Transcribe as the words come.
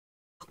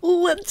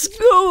Let's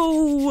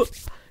go!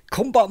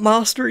 Combat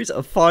Masteries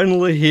are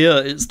finally here.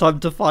 It's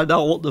time to find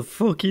out what the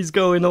fuck is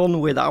going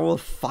on with our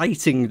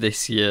fighting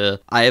this year.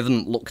 I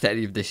haven't looked at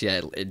any of this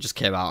yet. It just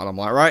came out and I'm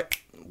like, right,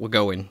 we're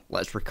going.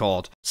 Let's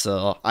record.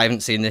 So, I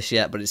haven't seen this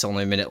yet, but it's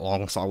only a minute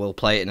long, so I will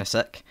play it in a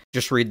sec.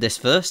 Just read this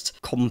first.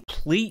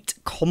 Complete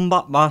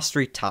combat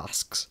mastery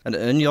tasks and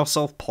earn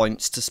yourself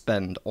points to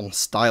spend on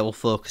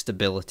style-focused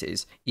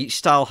abilities. Each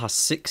style has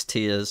 6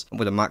 tiers,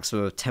 with a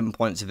maximum of 10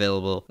 points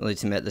available. You'll need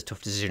to make the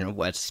tough decision of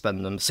where to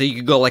spend them. So you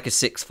could go like a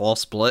 6-4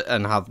 split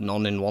and have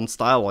none in one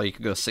style, or you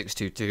could go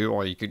 6-2-2,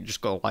 or you could just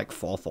go like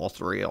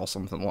 4-4-3 or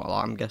something like that,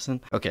 I'm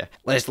guessing. Okay,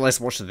 let's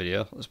watch the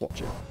video. Let's watch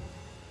it.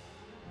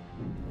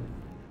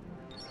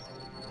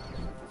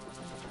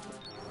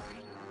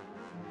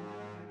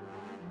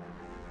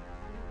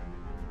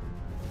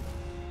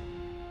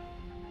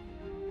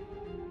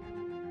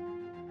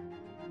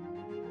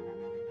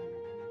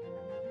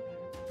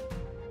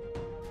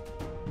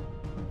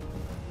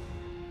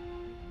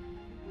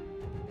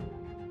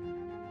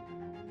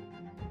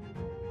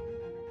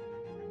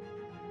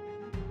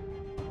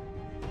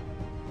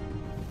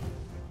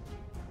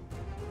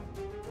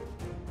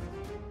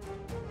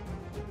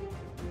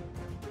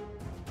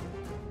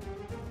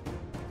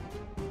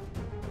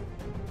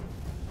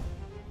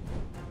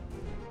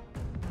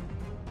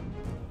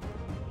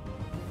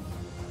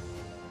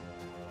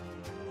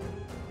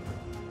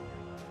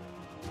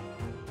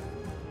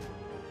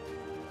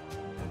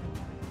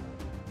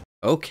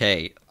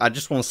 Okay, I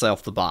just want to say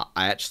off the bat,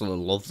 I actually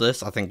love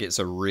this. I think it's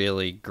a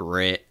really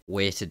great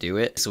way to do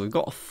it. So we've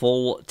got a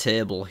full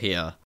table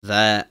here.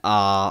 There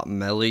are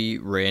melee,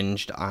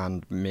 ranged,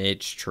 and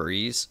mage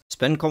trees.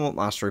 Spend combat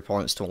mastery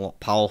points to unlock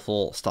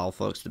powerful,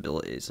 style-focused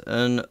abilities.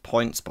 Earn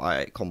points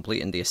by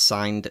completing the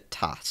assigned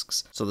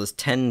tasks. So there's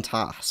 10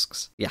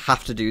 tasks. You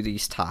have to do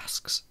these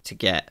tasks to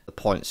get the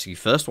points. So your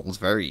first one's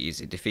very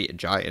easy. Defeat a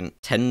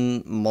giant.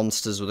 10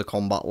 monsters with a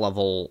combat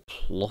level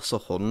plus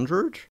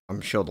 100.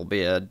 I'm sure there'll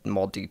be a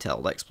more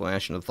detailed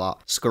explanation of that.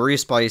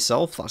 Scurrious by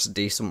yourself, that's a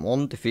decent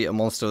one. Defeat a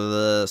monster with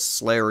a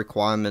slayer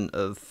requirement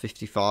of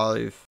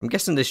 55. I'm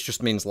guessing this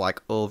just means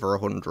like over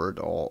 100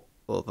 or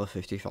over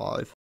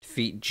 55.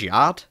 Defeat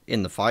Jad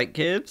in the fight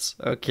caves.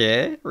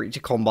 Okay. Reach a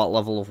combat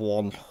level of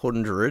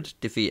 100.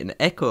 Defeat an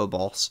echo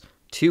boss.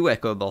 2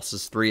 echo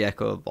bosses, 3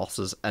 echo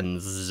bosses,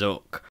 and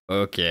Zook.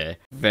 Okay.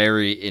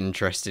 Very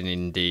interesting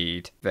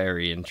indeed.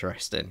 Very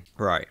interesting.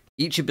 Right.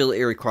 Each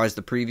ability requires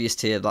the previous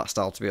tier of that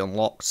style to be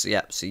unlocked. So,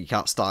 yep, so you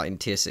can't start in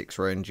tier 6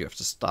 range. You have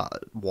to start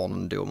at 1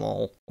 and do them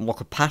all. Unlock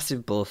a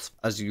passive buff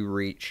as you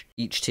reach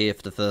each tier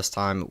for the first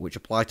time, which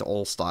apply to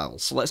all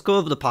styles. So let's go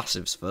over the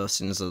passives first,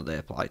 since they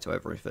apply to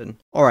everything.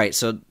 Alright,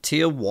 so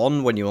tier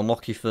 1, when you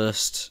unlock your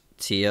first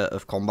tier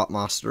of combat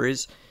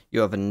masteries, you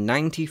have a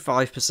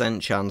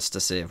 95% chance to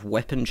save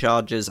weapon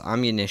charges,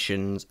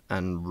 ammunitions,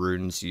 and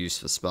runes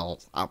used for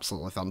spells.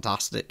 Absolutely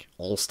fantastic.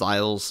 All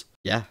styles.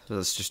 Yeah,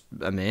 that's just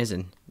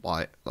amazing.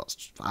 Like,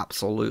 that's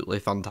absolutely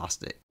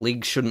fantastic.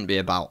 League shouldn't be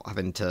about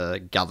having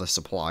to gather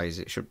supplies.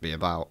 It should be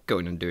about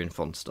going and doing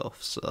fun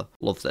stuff. So,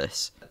 love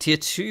this. Tier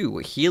 2,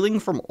 healing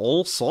from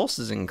all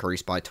sources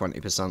increased by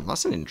 20%.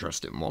 That's an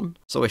interesting one.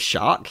 So, a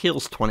shark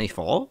heals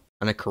 24,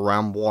 and a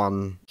Karam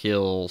one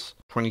heals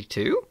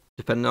 22?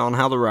 Depending on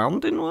how the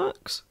rounding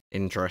works.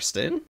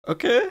 Interesting.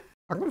 Okay.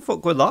 I'm gonna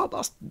fuck with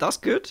that. That's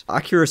good.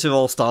 Accuracy of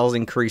all styles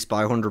increased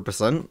by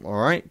 100%.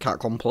 Alright, can't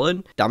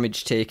complain.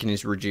 Damage taken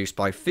is reduced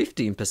by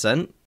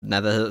 15%.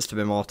 Never hurts to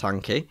be more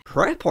tanky.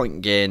 Prayer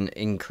point gain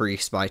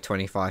increased by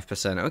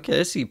 25%.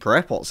 Okay, so your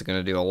prayer pots are going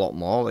to do a lot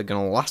more. They're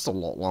going to last a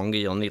lot longer.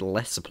 You'll need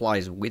less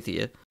supplies with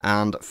you.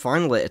 And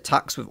finally,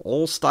 attacks with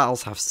all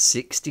styles have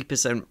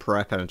 60%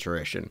 prayer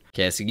penetration.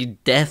 Okay, so you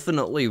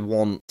definitely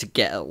want to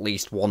get at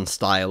least one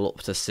style up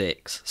to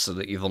 6 so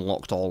that you've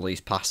unlocked all these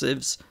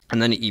passives.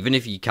 And then even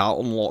if you can't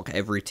unlock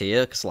every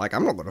tier, because like,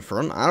 I'm not going to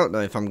front. I don't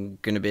know if I'm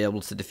going to be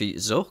able to defeat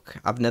Zook.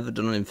 I've never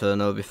done an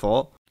Inferno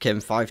before. Came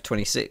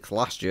 526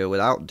 last year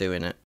without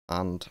doing it,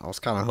 and I was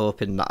kind of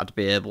hoping that I'd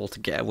be able to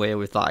get away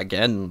with that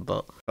again,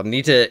 but if I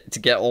need to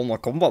get all my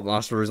combat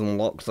masteries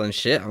unlocked, then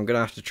shit, I'm gonna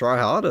have to try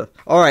harder.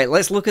 Alright,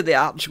 let's look at the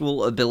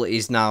actual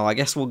abilities now. I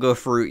guess we'll go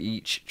through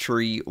each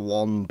tree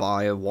one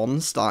by one,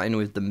 starting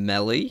with the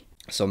melee.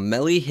 So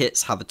melee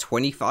hits have a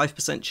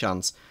 25%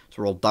 chance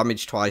to roll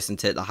damage twice and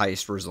take the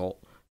highest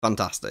result.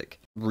 Fantastic.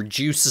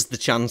 Reduces the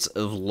chance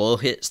of low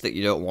hits that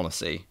you don't want to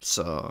see.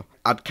 So,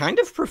 I'd kind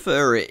of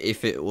prefer it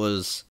if it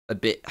was a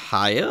bit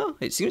higher.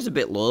 It seems a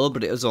bit low,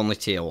 but it was only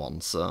tier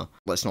 1, so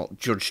let's not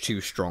judge too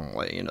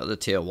strongly. You know, the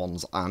tier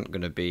 1s aren't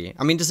going to be...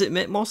 I mean, does it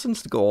make more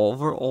sense to go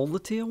over all the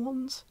tier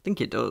 1s? I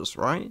think it does,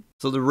 right?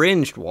 So the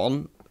ranged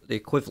one, the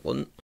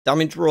equivalent,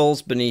 damage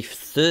rolls beneath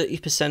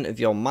 30%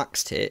 of your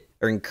maxed hit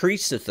are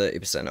increased to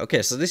 30%.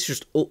 Okay, so this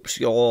just ups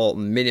your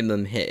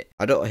minimum hit.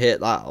 I don't hate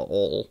that at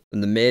all.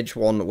 And the mage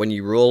one, when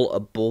you roll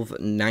above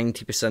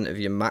 90% of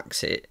your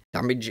max hit,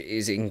 damage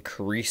is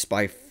increased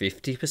by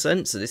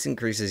 50%. So this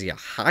increases your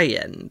high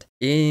end.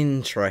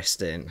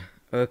 Interesting.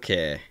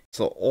 Okay.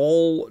 So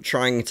all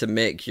trying to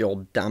make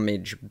your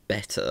damage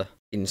better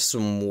in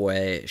some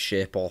way,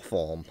 shape or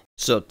form.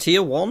 So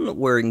tier 1,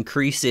 we're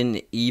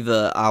increasing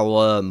either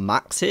our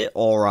max hit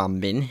or our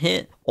min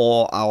hit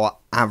or our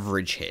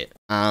average hit.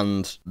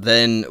 And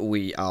then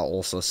we are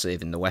also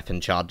saving the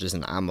weapon charges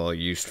and ammo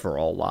used for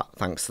all that,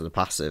 thanks to the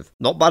passive.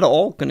 Not bad at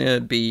all,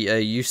 gonna be a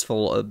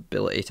useful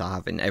ability to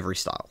have in every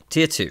style.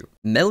 Tier 2,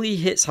 melee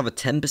hits have a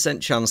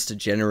 10% chance to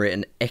generate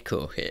an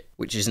echo hit,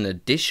 which is an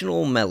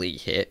additional melee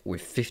hit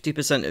with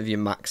 50% of your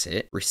max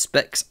hit,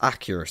 respects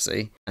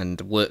accuracy,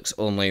 and works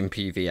only in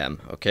PVM,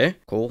 okay?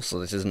 Cool, so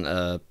this isn't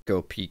a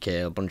go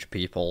PK a bunch of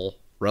people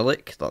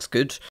relic, that's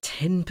good.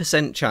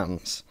 10%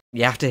 chance.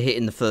 You have to hit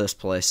in the first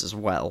place as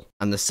well,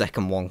 and the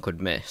second one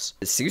could miss.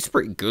 It seems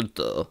pretty good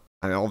though.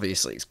 I mean,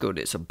 obviously it's good,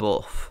 it's a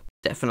buff.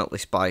 Definitely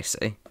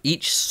spicy.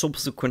 Each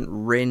subsequent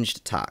ranged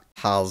attack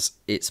has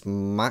its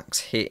max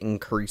hit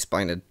increased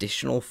by an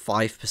additional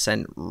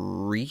 5%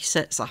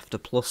 resets after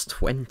plus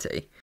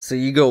 20. So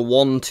you go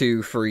 1,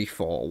 2, 3,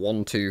 4,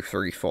 1, 2,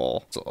 3,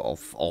 4, sort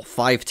of, or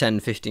 5, 10,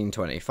 15,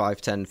 20,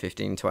 5, 10,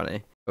 15,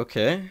 20.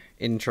 Okay,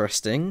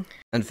 interesting.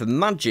 And for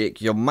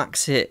magic, your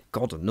max hit,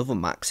 god, another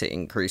max hit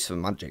increase for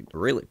magic. They're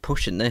really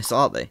pushing this,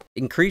 aren't they?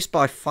 Increased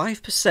by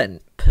 5%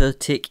 per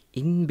tick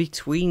in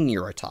between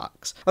your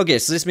attacks. Okay,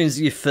 so this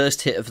means your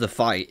first hit of the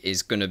fight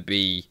is going to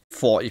be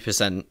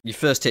 40%. Your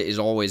first hit is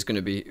always going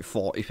to be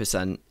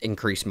 40%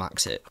 increased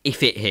max hit.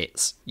 If it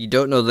hits. You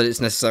don't know that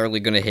it's necessarily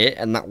going to hit,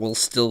 and that will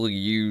still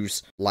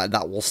use, like,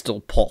 that will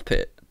still pop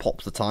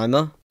the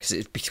timer. Because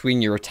it's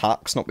between your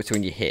attacks, not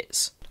between your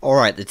hits.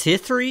 Alright, the tier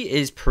 3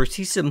 is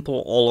pretty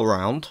simple all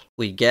around.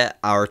 We get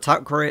our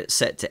attack rate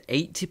set to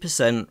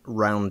 80%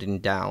 rounding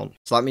down.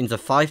 So that means a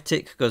 5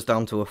 tick goes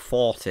down to a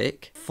 4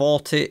 tick. 4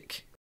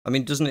 tick, I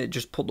mean, doesn't it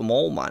just put them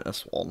all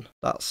 -1?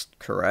 That's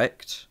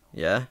correct,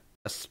 yeah.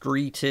 A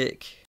 3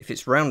 tick, if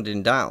it's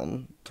rounding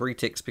down, 3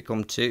 ticks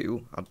become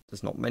 2.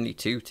 There's not many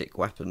 2 tick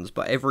weapons,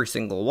 but every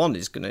single one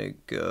is going to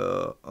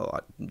go... Oh, I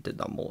did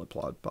that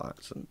multiplied by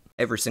accident.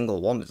 Every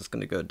single one is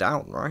going to go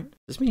down, right?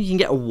 Does this mean you can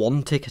get a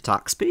 1 tick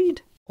attack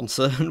speed? On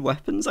certain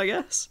weapons, I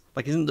guess?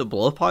 Like, isn't the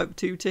blowpipe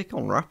 2 tick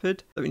on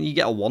rapid? I mean, you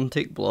get a 1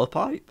 tick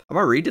blowpipe? Am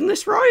I reading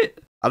this right?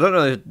 I don't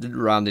know the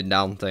rounding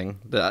down thing,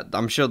 but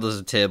I'm sure there's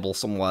a table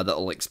somewhere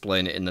that'll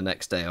explain it in the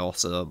next day or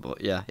so,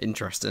 but yeah,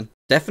 interesting.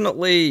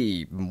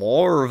 Definitely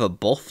more of a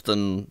buff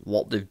than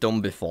what they've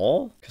done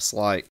before, because,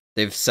 like,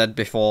 they've said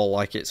before,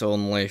 like, it's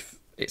only...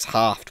 It's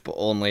halved, but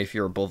only if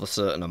you're above a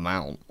certain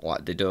amount.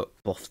 Like, they don't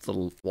buff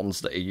the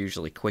ones that are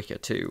usually quicker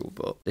too,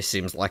 but this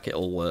seems like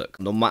it'll work.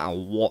 No matter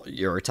what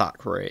your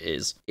attack rate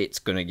is, it's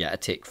gonna get a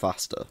tick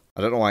faster.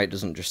 I don't know why it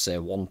doesn't just say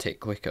 1 tick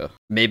quicker.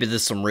 Maybe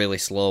there's some really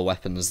slow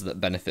weapons that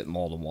benefit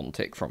more than 1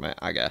 tick from it,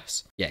 I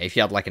guess. Yeah, if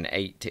you had like an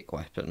 8 tick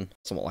weapon,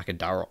 somewhat like a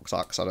Darrock's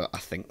axe, I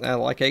think they're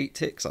like 8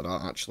 ticks. I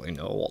don't actually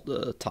know what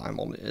the time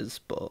on it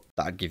is, but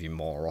that'd give you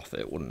more off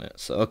it, wouldn't it?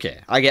 So,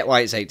 okay, I get why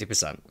it's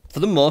 80%.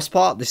 For the most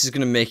part, this is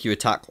gonna make you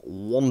attack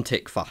 1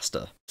 tick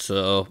faster.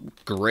 So,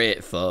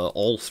 great for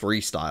all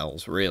 3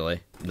 styles, really.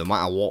 No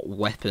matter what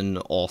weapon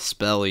or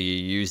spell you're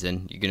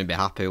using, you're going to be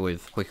happy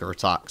with quicker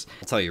attacks.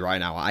 I'll tell you right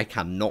now, I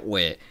cannot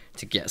wait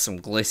to get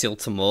some Glacial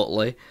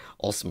Tomotli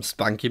or some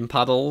Spanking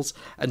Paddles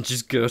and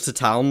just go to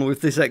town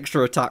with this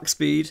extra attack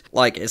speed.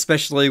 Like,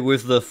 especially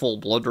with the full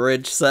Blood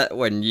Rage set,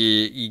 when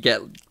you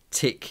get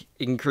tick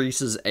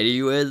increases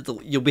anyway,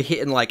 you'll be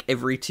hitting like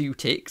every 2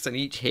 ticks, and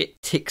each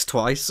hit ticks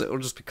twice, so it'll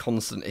just be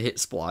constant hit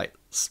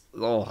splites.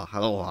 I'm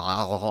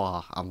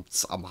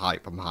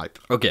hype.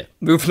 Okay,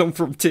 moving on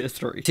from tier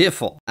 3. Tier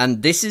 4.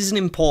 And this is an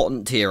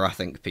important tier, I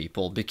think,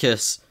 people,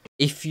 because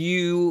if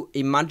you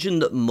imagine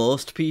that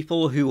most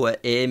people who are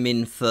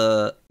aiming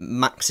for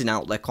maxing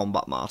out their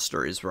combat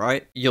masteries,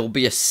 right, you'll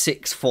be a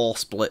 6-4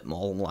 split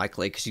more than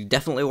likely, because you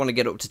definitely want to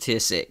get up to tier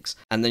 6,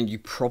 and then you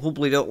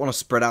probably don't want to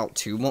spread out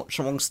too much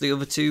amongst the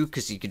other 2,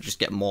 because you could just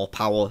get more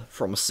power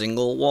from a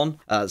single one,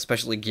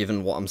 especially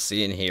given what I'm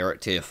seeing here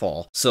at tier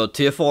 4. So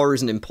tier 4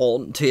 is an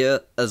important tier,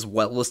 as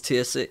well as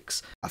tier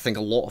 6. I think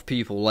a lot of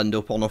people will end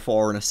up on a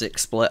 4 and a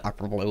 6 split. I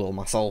probably will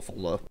myself,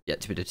 although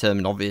yet to be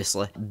determined,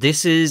 obviously.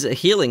 This is a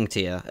healing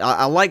tier.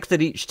 I like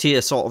that each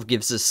tier sort of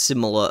gives a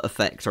similar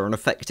effect, or an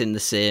effect in the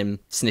same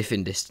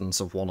sniffing distance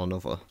of one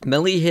another.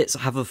 Melee hits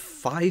have a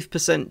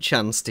 5%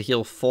 chance to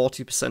heal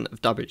 40% of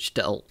damage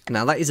dealt.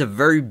 Now that is a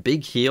very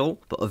big heal,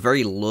 but a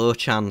very low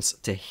chance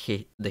to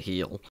hit the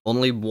heal.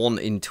 Only 1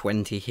 in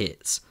 20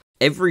 hits.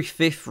 Every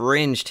 5th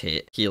ranged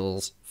hit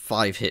heals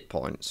 5 hit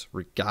points,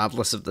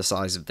 regardless of the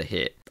size of the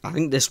hit. I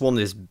think this one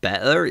is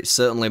better. It's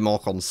certainly more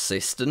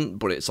consistent,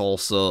 but it's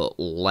also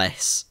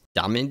less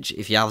damage.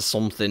 If you have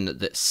something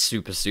that's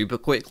super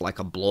quick, like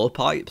a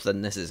blowpipe,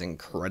 then this is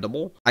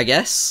incredible. I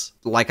guess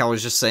like I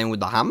was just saying with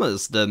the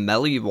hammers, the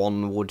melee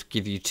one would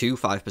give you 2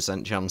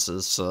 5%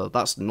 chances, so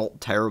that's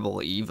not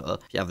terrible either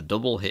if you have a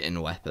double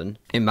hitting weapon.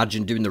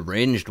 Imagine doing the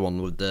ranged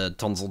one with the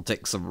tonsil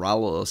ticks of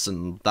Ralos,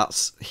 and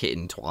that's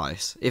hitting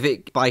twice. If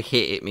it by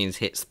hit it means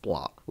hit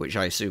splat, which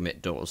I assume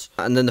it does.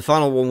 And then the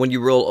final one, when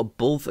you roll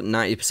above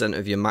 90%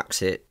 of your max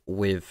hit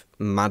with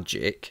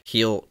magic,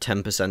 heal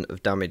 10%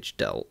 of damage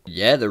dealt.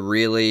 Yeah, they're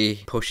really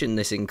pushing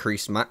this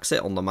increased max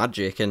hit on the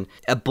magic, and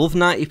above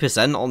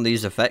 90% on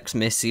these effects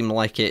may seem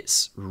like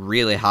it's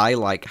really high,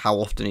 like how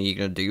often are you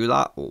going to do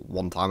that? Well,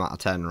 1 time out of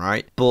 10,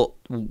 right? But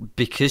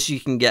because you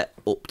can get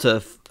up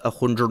to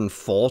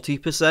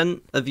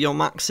 140% of your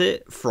max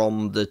hit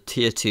from the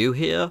tier 2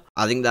 here,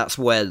 I think that's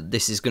where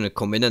this is going to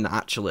come in and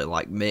actually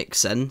like make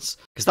sense,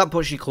 because that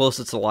puts you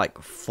closer to like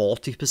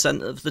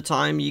 40% of the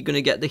time you're going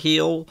to get the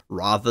heal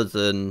rather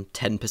than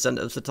 10%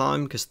 of the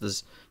time, because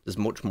there's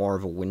much more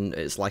of a win.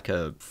 It's like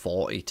a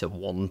 40 to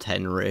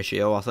 110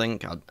 ratio, I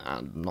think.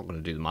 I'm not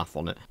going to do the math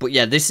on it. But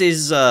yeah, this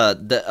is a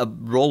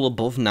roll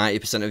above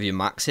 90% of your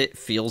max hit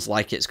feels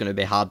like it's going to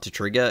be hard to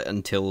trigger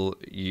until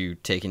you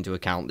take into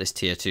account this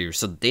tier 2.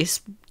 So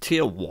this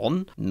tier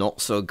 1, not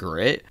so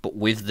great, but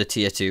with the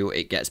tier 2,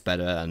 it gets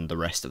better, and the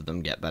rest of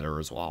them get better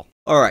as well.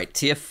 Alright,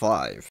 tier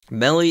 5.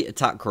 Melee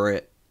attack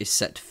rate is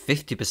set to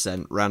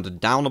 50%, rounded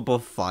down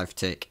above 5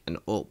 tick and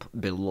up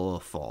below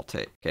 4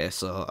 tick. Okay,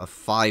 so a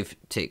 5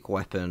 tick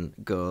weapon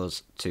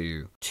goes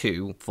to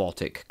 2, 4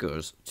 tick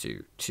goes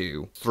to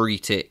 2, 3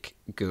 tick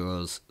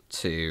goes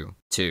to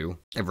 2.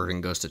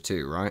 Everything goes to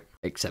 2, right?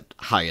 Except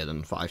higher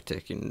than 5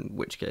 tick, in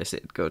which case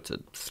it'd go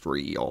to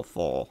 3 or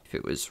 4 if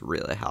it was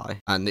really high.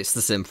 And it's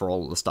the same for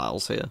all of the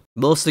styles here.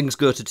 Most things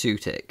go to 2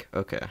 tick.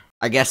 Okay.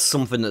 I guess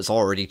something that's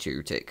already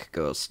 2 tick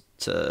goes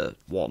to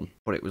 1,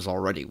 but it was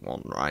already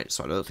 1, right?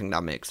 So I don't think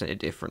that makes any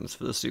difference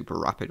for the super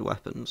rapid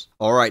weapons.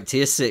 Alright,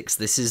 tier 6.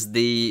 This is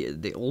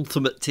the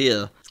ultimate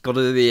tier. It's got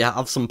to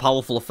have some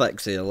powerful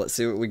effects here. Let's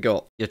see what we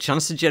got. Your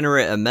chance to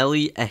generate a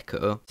melee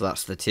echo, so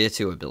that's the tier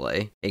 2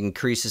 ability,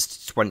 increases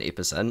to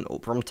 20%,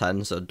 up from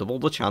 10, so double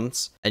the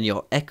chance. And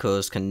your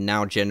echoes can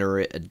now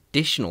generate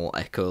additional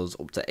echoes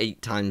up to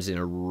 8 times in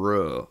a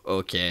row.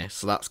 Okay,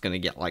 so that's going to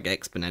get like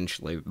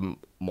exponentially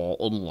more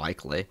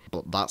unlikely,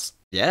 but that's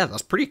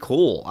pretty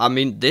cool. I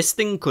mean, this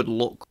thing could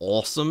look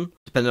awesome,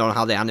 depending on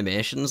how the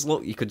animations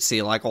look. You could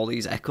see, like, all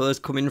these echoes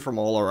coming from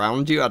all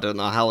around you. I don't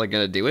know how they're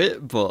gonna do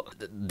it, but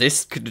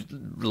this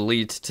could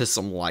lead to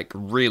some, like,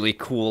 really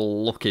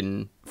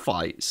cool-looking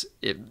fights,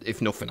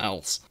 if nothing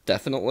else.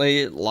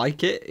 Definitely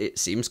like it. It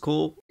seems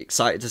cool.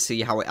 Excited to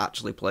see how it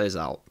actually plays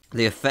out.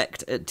 The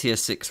effect at tier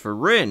 6 for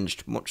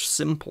ranged, much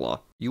simpler.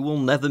 You will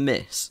never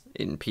miss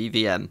in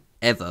PVM,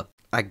 ever.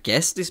 I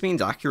guess this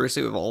means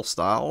accuracy with all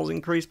styles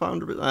increased by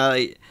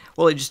 100%.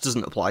 Well, it just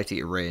doesn't apply to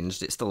your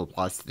ranged. It still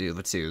applies to the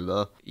other two,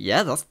 though.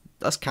 Yeah,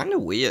 that's kind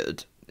of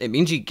weird. It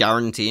means you're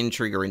guaranteeing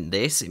triggering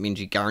this. It means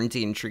you're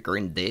guaranteeing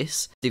triggering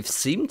this. They've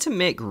seemed to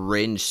make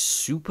range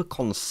super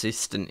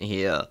consistent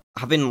here.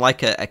 Having,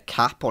 like, a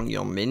cap on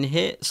your min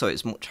hit, so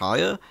it's much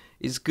higher,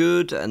 is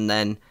good. And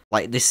then,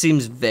 like, this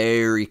seems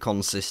very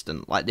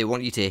consistent. Like, they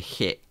want you to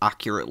hit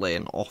accurately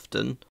and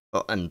often,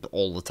 and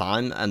all the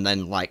time, and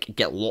then like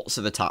get lots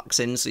of attacks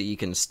in so you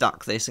can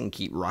stack this and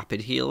keep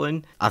rapid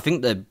healing. I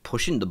think they're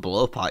pushing the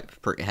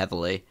blowpipe pretty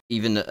heavily,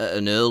 even at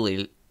an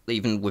early,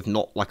 even with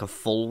not like a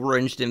full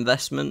ranged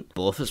investment.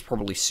 Both is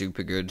probably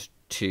super good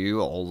too,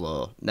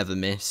 although never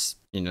miss.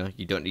 You know,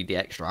 you don't need the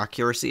extra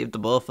accuracy of the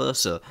buffer,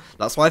 so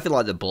that's why I feel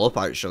like the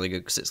blowpipe's really good,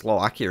 because it's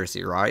low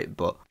accuracy, right?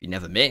 But if you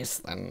never miss,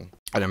 then,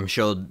 and I'm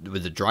sure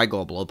with the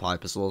Drygore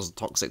blowpipe as well as the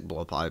Toxic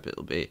blowpipe,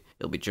 it'll be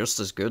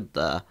just as good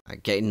there.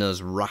 Getting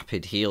those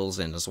rapid heals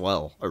in as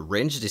well.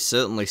 Ranged is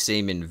certainly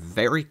seeming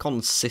very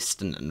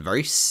consistent and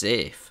very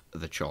safe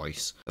of a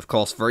choice. Of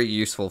course, very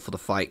useful for the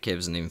fight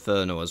caves and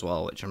Inferno as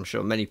well, which I'm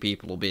sure many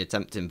people will be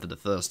attempting for the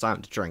first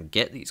time to try and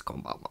get these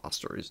combat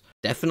masteries.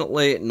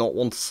 Definitely not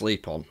one to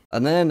sleep on.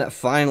 And then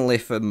finally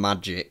for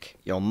magic,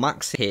 your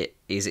max hit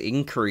is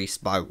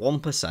increased by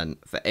 1%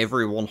 for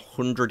every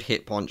 100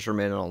 hit points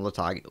remaining on the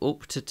target,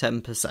 up to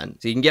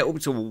 10%. So you can get up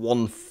to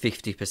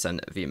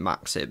 150% of your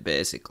max hit,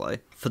 basically,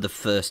 for the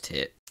first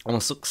hit. On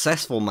a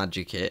successful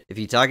magic hit, if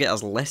your target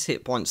has less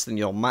hit points than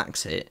your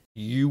max hit,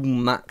 you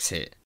max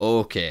hit.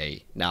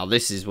 Okay, now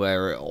this is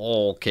where it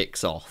all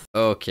kicks off.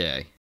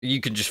 Okay, you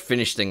can just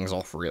finish things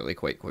off really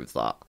quick with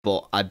that,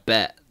 but I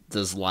bet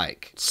there's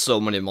like so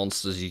many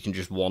monsters you can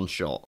just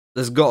one-shot.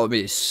 There's gotta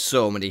be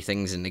so many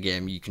things in the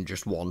game you can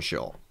just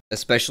one-shot.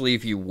 Especially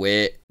if you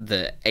wait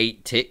the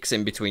 8 ticks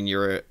in between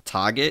your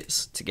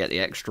targets to get the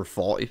extra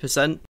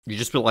 40%. You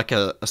just feel like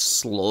a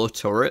slow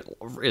turret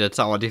in a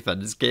tower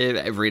defense game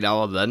every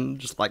now and then,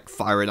 just like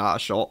firing out a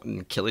shot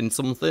and killing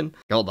something.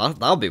 God,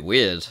 that'll be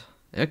weird.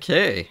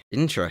 Okay,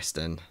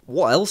 interesting.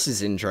 What else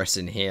is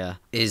interesting here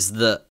is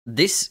that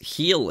this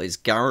heal is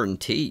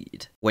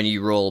guaranteed when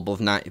you roll above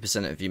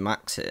 90% of your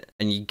max hit,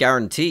 and you're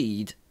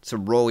guaranteed to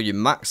roll your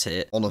max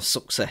hit on a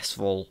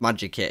successful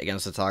magic hit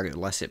against a target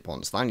with less hit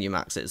points than your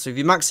max hit. So if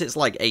your max hit's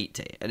like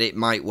 80, and it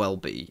might well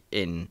be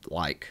in,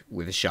 like,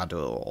 with a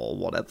shadow or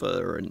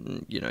whatever,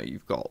 and, you know,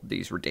 you've got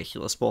these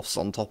ridiculous buffs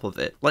on top of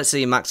it. Let's say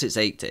your max hit's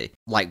 80,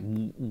 like,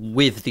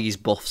 with these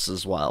buffs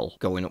as well,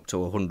 going up to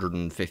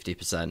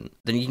 150%,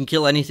 then you can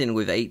kill anything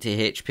with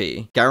 80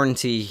 HP,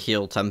 guarantee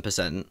heal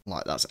 10%,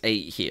 like, that's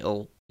 8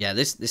 heal. Yeah,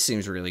 this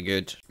seems really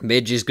good.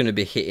 Mage is going to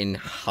be hitting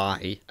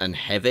high and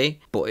heavy,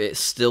 but it's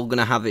still going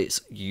to have its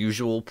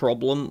usual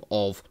problem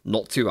of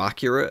not too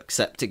accurate,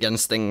 except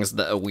against things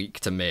that are weak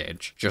to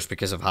mage, just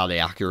because of how the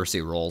accuracy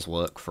rolls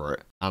work for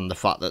it. And the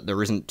fact that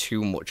there isn't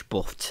too much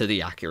buff to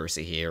the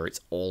accuracy here, it's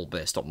all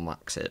based on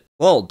max hit.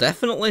 Well,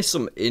 definitely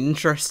some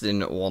interesting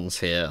ones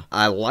here.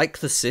 I like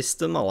the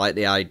system, I like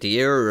the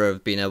idea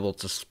of being able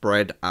to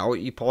spread out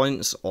your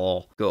points,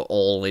 or go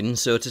all in,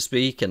 so to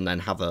speak, and then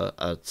have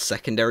a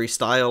secondary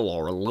style,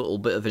 or a little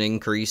bit of an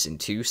increase in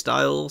 2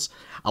 styles.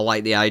 I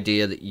like the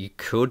idea that you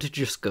could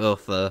just go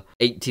for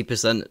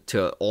 80%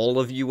 to all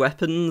of your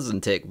weapons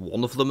and take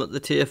one of them at the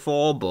tier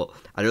 4, but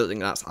I don't think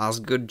that's as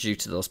good due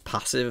to those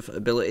passive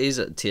abilities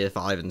at tier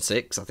 5 and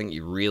 6. I think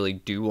you really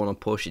do want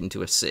to push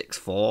into a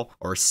 6-4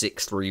 or a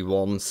 6-3-1,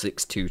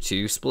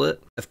 6-2-2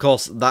 split. Of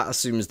course, that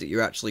assumes that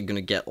you're actually going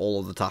to get all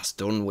of the tasks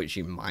done, which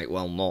you might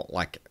well not.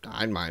 Like,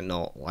 I might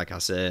not. Like I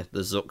say,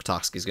 the Zook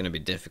task is going to be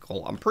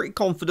difficult. I'm pretty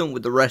confident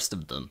with the rest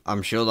of them.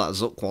 I'm sure that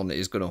Zook one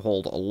is going to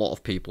hold a lot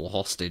of people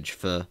hostage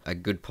for a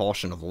good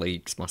portion of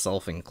leagues,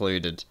 myself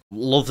included.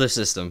 Love this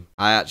system.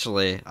 I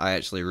actually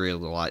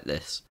really like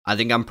this. I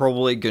think I'm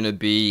probably going to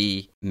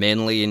be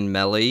mainly in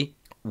melee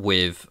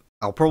with...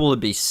 I'll probably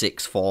be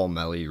 6-4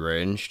 melee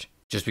ranged,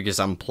 just because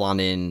I'm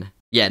planning...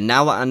 Yeah,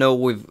 now that I know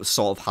we've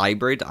sort of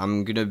hybrid,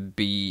 I'm going to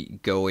be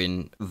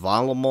going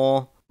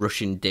Valamore,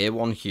 rushing Day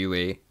 1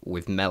 Huey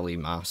with melee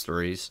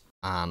masteries,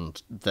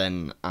 and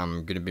then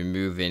I'm going to be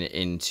moving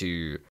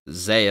into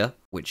Zaya,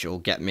 which will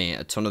get me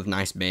a ton of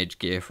nice mage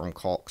gear from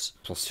Cox,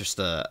 plus just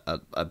a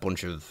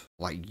bunch of,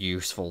 like,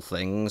 useful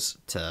things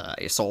to...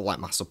 It's sort of like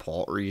my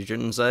support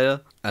region,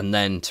 Zaya. And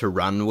then to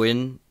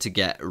Ranwin to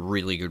get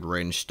really good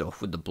range stuff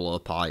with the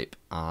blowpipe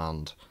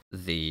and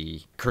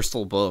the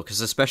crystal bow,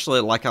 because especially,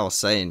 like I was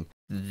saying,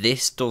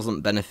 this doesn't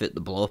benefit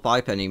the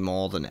blowpipe any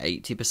more than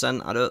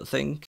 80%, I don't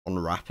think, on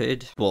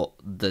rapid, but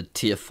the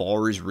tier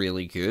 4 is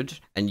really good,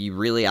 and you're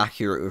really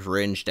accurate with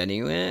ranged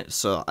anyway,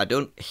 so I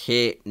don't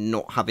hate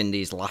not having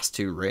these last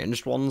 2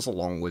 ranged ones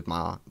along with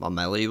my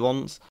melee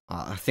ones.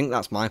 I think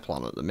that's my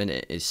plan at the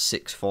minute, is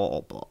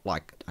 6-4, but,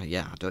 like,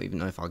 yeah, I don't even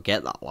know if I'll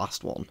get that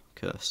last one,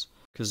 because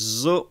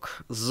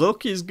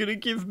Zook is gonna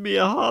give me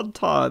a hard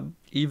time,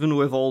 even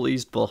with all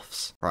these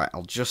buffs. Right,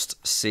 I'll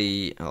just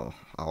see... Oh,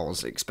 I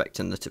was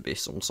expecting there to be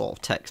some sort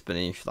of text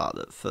beneath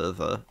that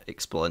further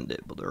explained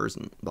it, but there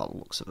isn't by the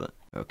looks of it.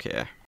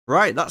 Okay.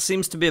 Right, that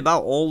seems to be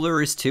about all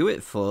there is to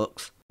it,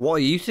 folks. What are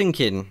you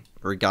thinking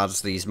regards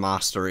to these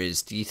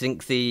masteries? Do you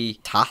think the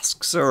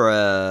tasks are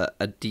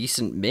a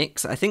decent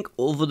mix? I think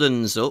other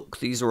than Zook,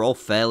 these are all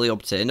fairly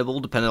obtainable,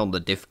 depending on the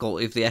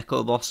difficulty of the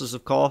Echo bosses,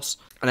 of course.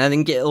 And I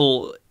think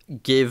it'll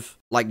give...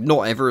 Like,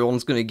 not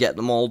everyone's going to get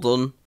them all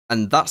done.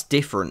 And that's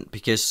different,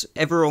 because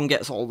everyone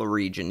gets all the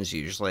regions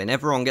usually, and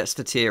everyone gets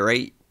to tier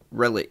 8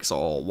 relics,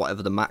 or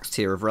whatever the max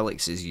tier of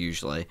relics is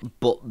usually.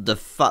 But the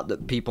fact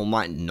that people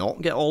might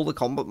not get all the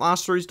combat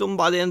masteries done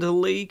by the end of the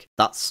league,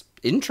 that's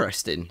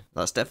interesting.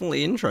 That's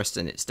definitely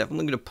interesting. It's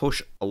definitely going to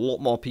push a lot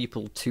more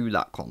people to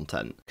that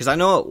content. Because I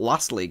know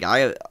last league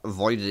I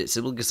avoided it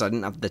simply because I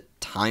didn't have the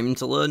time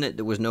to learn it.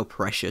 There was no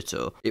pressure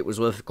to. It was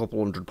worth a couple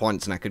 100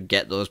 points and I could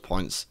get those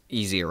points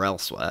easier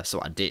elsewhere,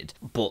 so I did.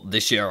 But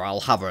this year I'll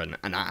have an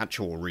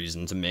actual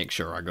reason to make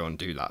sure I go and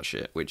do that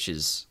shit, which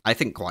is, I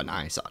think, quite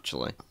nice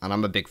actually. And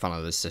I'm a big fan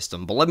of this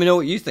system. But let me know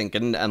what you think,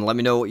 and let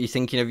me know what you're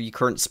thinking of your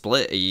current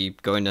split. Are you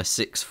going to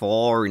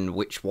 6-4 and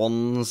which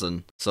ones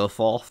and so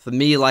forth? For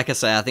me, like I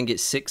say, I think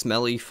it's 6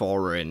 melee,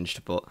 4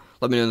 ranged, but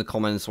let me know in the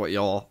comments what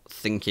you're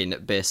thinking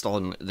based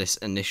on this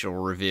initial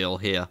reveal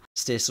here.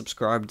 Stay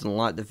subscribed and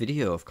like the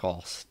video, of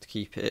course, to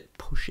keep it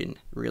pushing. It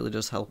really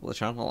does help the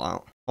channel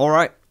out.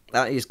 Alright,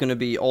 that is going to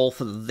be all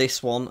for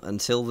this one.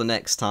 Until the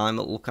next time,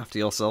 look after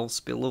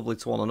yourselves, be lovely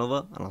to one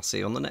another, and I'll see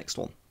you on the next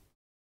one.